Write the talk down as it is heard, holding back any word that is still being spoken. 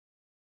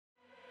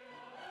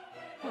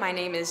my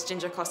name is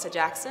Ginger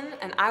Costa-Jackson,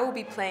 and I will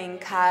be playing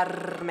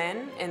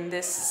Carmen in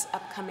this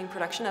upcoming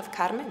production of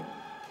Carmen.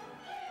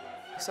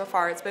 So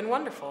far, it's been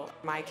wonderful.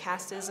 My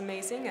cast is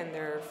amazing, and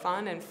they're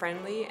fun and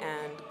friendly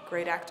and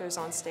great actors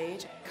on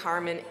stage.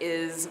 Carmen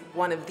is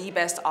one of the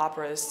best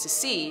operas to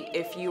see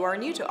if you are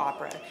new to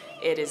opera.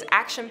 It is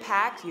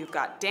action-packed, you've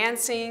got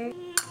dancing.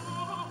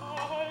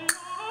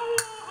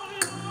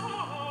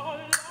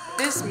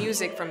 This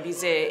music from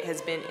Bizet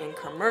has been in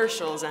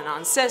commercials and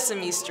on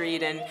Sesame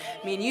Street, and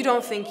I mean, you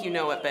don't think you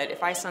know it, but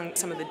if I sung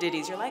some of the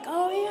ditties, you're like,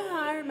 oh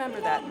yeah, I remember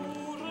that.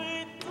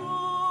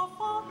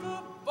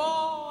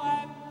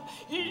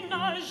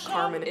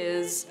 Carmen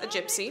is a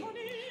gypsy,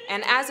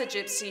 and as a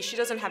gypsy, she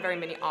doesn't have very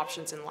many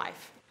options in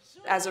life.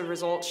 As a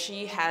result,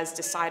 she has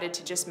decided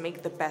to just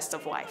make the best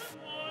of life.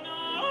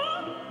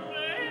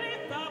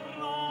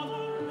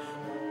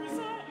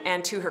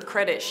 And to her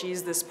credit,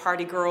 she's this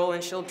party girl,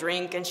 and she'll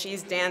drink, and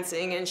she's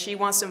dancing, and she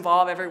wants to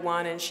involve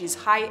everyone, and she's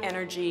high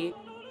energy.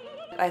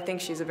 I think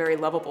she's a very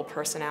lovable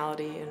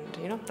personality, and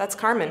you know, that's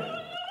Carmen.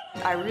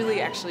 I really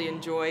actually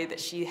enjoy that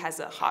she has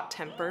a hot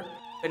temper.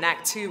 In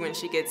Act 2, when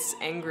she gets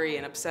angry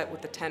and upset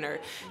with the tenor,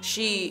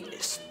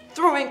 she's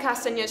throwing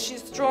castanets,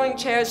 she's throwing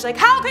chairs, she's like,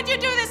 how could you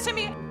do this to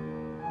me?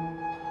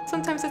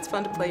 Sometimes it's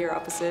fun to play your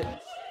opposite.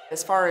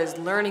 As far as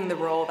learning the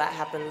role, that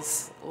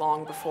happens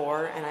long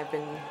before, and I've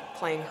been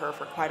playing her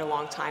for quite a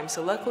long time,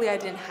 so luckily I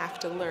didn't have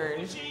to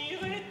learn.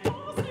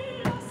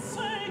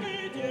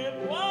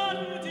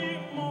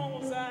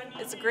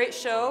 It's a great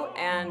show,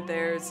 and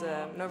there's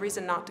no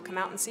reason not to come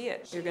out and see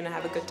it. You're gonna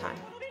have a good time.